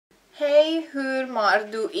Hej, hur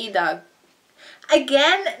mår du idag?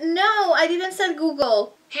 Again? No, I didn't say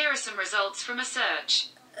Google. Here are some results from a search.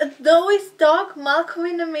 Though is dog Malcolm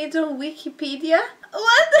in the middle Wikipedia?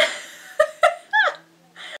 What?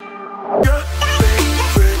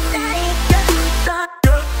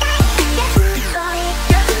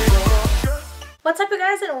 What's up you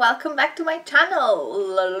guys and welcome back to my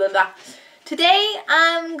channel. Today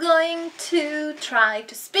I'm going to try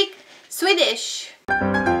to speak Swedish.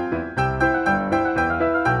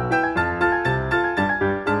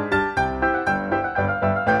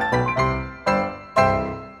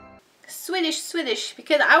 Swedish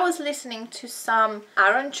because I was listening to some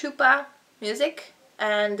Aaron Chupa music,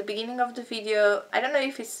 and the beginning of the video, I don't know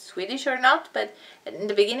if it's Swedish or not, but in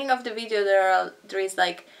the beginning of the video there is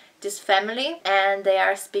like this family and they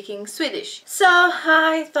are speaking Swedish. So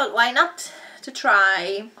I thought, why not to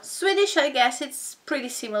try Swedish? I guess it's pretty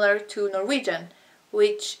similar to Norwegian,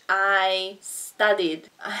 which I studied.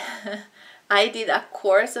 I did a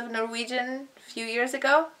course of Norwegian a few years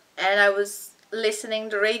ago and I was listening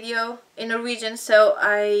the radio in Norwegian, so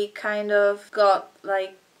I kind of got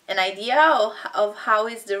like an idea of how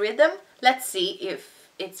is the rhythm. Let's see if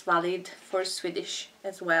it's valid for Swedish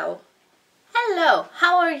as well. Hello,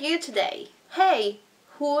 how are you today? Hej,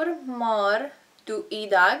 hur mår du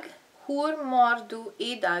idag? Hur mår du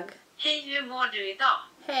idag? Hej, hur mår du idag?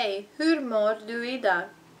 Hej, hur mår du idag?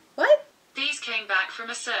 What? These came back from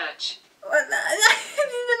a search. I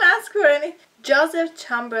didn't ask for any. Joseph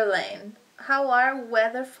Chamberlain. How are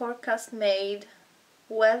weather forecast made?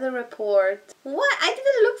 Weather report. What? I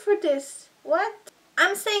didn't look for this. What?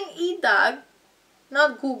 I'm saying idag,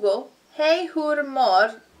 not Google. Hej, hur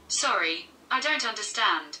mår? Sorry, I don't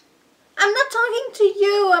understand. I'm not talking to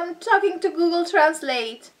you. I'm talking to Google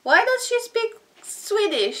Translate. Why does she speak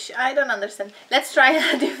Swedish? I don't understand. Let's try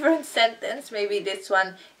a different sentence. Maybe this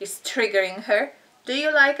one is triggering her. Do you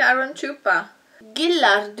like Aaron Chupa?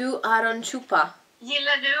 Gillar du Aaron Chupa?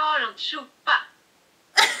 Gillar du Aaron Chupa?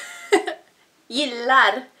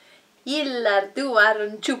 Gillar du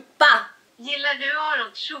Aaron Chupa? Gillar du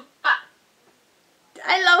Aaron Chupa?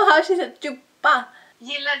 I love how she said chupa.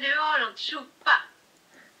 Gillar du Aaron Chupa?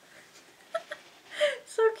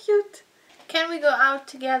 So cute. Can we go out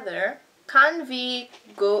together? Kan vi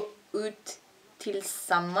gå ut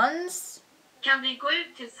tillsammans? Kan vi gå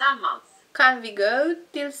ut tillsammans? Kan vi gå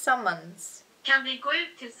ut tillsammans? Kan vi gå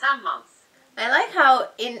ut tillsammans? I like how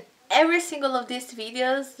in every single of these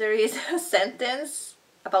videos there is a sentence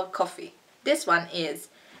about coffee. This one is,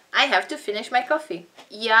 I have to finish my coffee.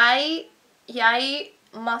 Jag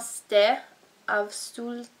måste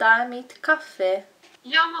avsluta mitt kaffe.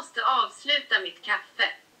 Jag måste avsluta mitt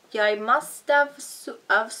kaffe. Jag måste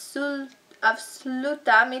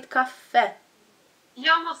avsluta mitt kaffe.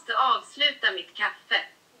 Jag måste avsluta mitt kaffe.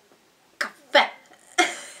 Kaffe!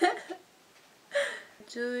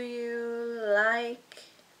 Do you like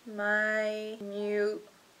my new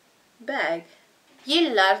bag?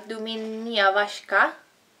 Gillar du min nya väska?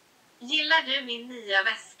 Gillar du min nya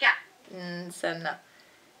väska? Senna.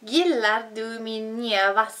 Gillar du min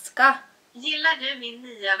nya väska? Gillar du min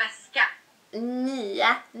nya väska?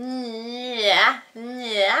 Nya.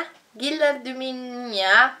 Gillar du min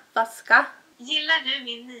nya väska? Gillar du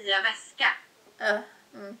min nya väska?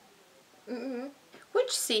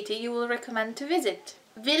 Which city you will recommend to visit?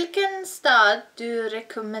 Vilken stad du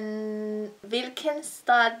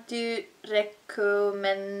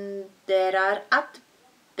rekommenderar att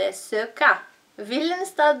besöka? Vilken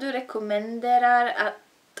stad du rekommenderar att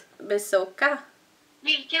besöka?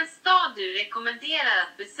 Vilken stad du rekommenderar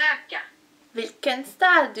att besöka? Vilken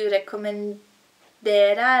stad du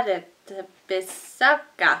rekommenderar att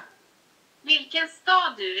besöka? Vilken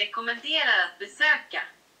stad du rekommenderar att besöka?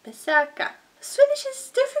 Besöka. Swedish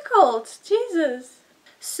is difficult. Jesus.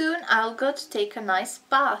 Soon I'll go to take a nice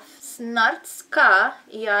bath. Snart ska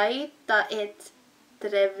jag ta ett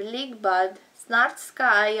trevligt bad. Snart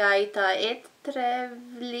ska jag ta ett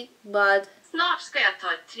trevligt bad. Snart ska jag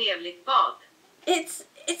ta ett trevligt bad. It's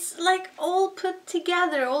like all put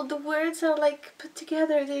together. All the words are like put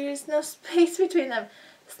together. There is no space between them.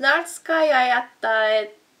 Snart ska jag ta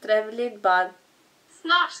ett trevligt bad.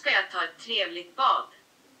 Snart ska jag ta ett trevligt bad.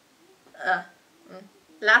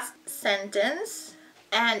 Last sentence.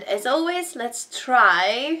 And as always, let's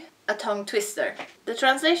try a tongue twister. The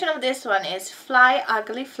translation of this one is fly,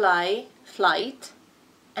 ugly, fly, flight.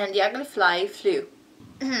 And the ugly fly flew.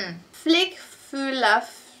 Flyg, fula,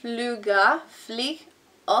 fluga, flyg.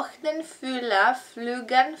 Och den fula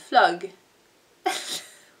flugan flög.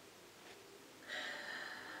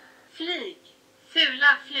 Flyg,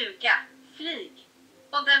 fula fluga, flyg.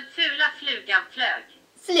 Och den fula flugan flög.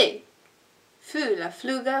 Flyg. fula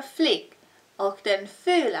fluga flyg och den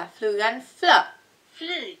fula flugan flög.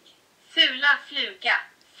 Flyg, fula fluga,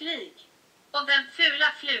 flyg. Och den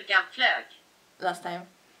fula flugan flög. Last time.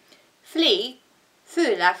 Flyg,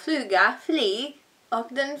 fula fluga, flyg och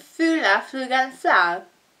den fula flugan flög.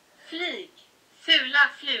 Flyg, fula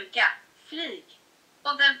fluga, flyg.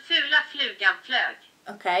 Och den fula flugan flög.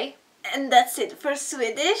 Okay, and that's it for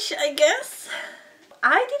Swedish, I guess.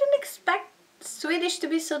 I didn't expect Swedish to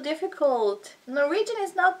be so difficult. Norwegian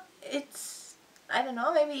is not, it's, I don't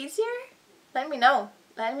know, maybe easier? Let me know.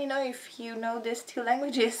 Let me know if you know these two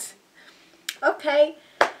languages. Okay,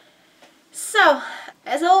 so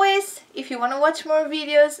as always, if you want to watch more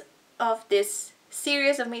videos of this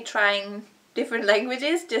series of me trying different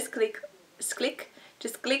languages, just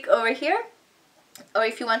click over here. Or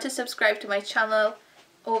if you want to subscribe to my channel,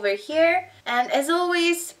 over here. And as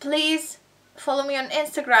always, please follow me on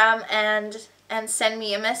Instagram and send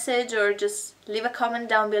me a message or just leave a comment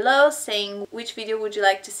down below saying which video would you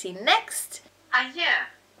like to see next. Adjö!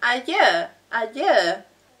 Adjö! Adjö!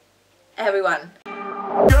 Everyone.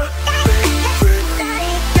 Yeah.